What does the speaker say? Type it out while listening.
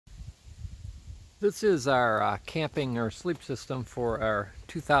This is our camping or sleep system for our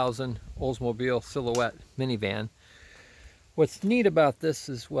 2000 Oldsmoble Silouette minivan. What's neat about this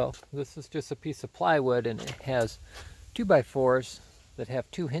is, well, this is just a piece of plywood and it has 2x4s that have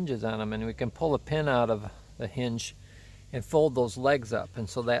two hinges on them, and we can pull a pin out of the hinge and fold those legs up, and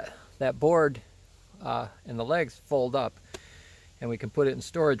so that board and the legs fold up and we can put it in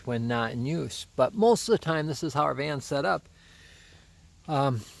storage when not in use. But most of the time this is how our van's set up.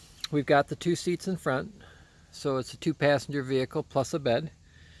 We've got the two seats in front, so it's a two-passenger vehicle plus a bed.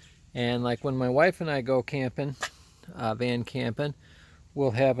 And like when my wife and I go camping, van camping,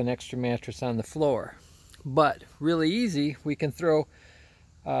 we'll have an extra mattress on the floor. But really easy, we can throw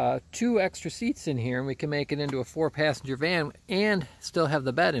two extra seats in here and we can make it into a four-passenger van and still have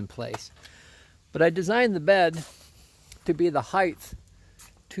the bed in place. But I designed the bed to be the height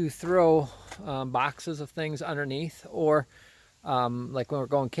to throw boxes of things underneath, or like when we're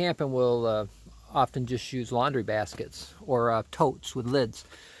going camping, we'll often just use laundry baskets or totes with lids.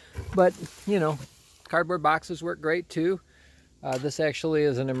 But, you know, cardboard boxes work great too. This actually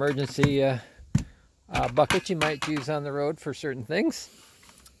is an emergency bucket you might use on the road for certain things.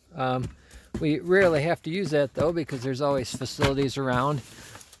 We rarely have to use that though, because there's always facilities around.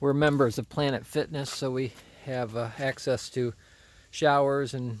 We're members of Planet Fitness, so we have access to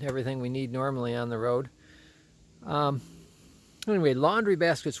showers and everything we need normally on the road. Anyway, laundry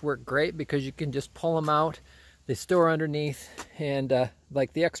baskets work great because you can just pull them out. They store underneath, and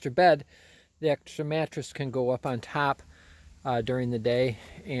like the extra bed, the extra mattress can go up on top during the day,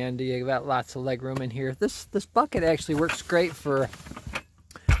 and you got lots of leg room in here. This bucket actually works great for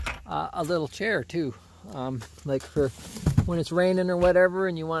a little chair too, like for when it's raining or whatever,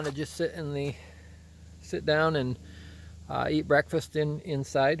 and you want to just sit down and eat breakfast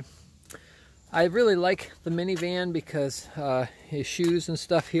inside. I really like the minivan because his shoes and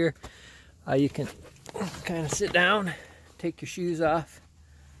stuff here, you can kind of sit down, take your shoes off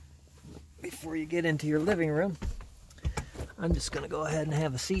before you get into your living room. I'm just going to go ahead and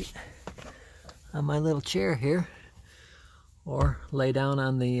have a seat on my little chair here, or lay down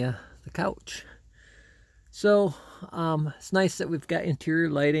on the couch. So it's nice that we've got interior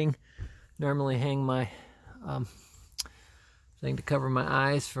lighting. Normally hang my thing to cover my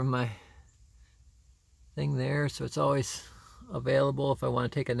eyes from my thing there, so it's always available if I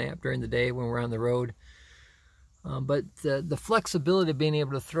want to take a nap during the day when we're on the road. But the flexibility of being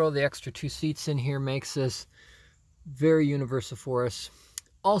able to throw the extra two seats in here makes this very universal for us.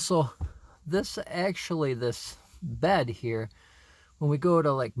 Also, this bed here, when we go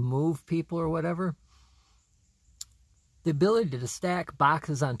to like move people or whatever, the ability to stack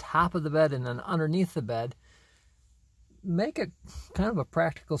boxes on top of the bed and then underneath the bed make it kind of a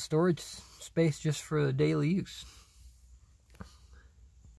practical storage space just for daily use.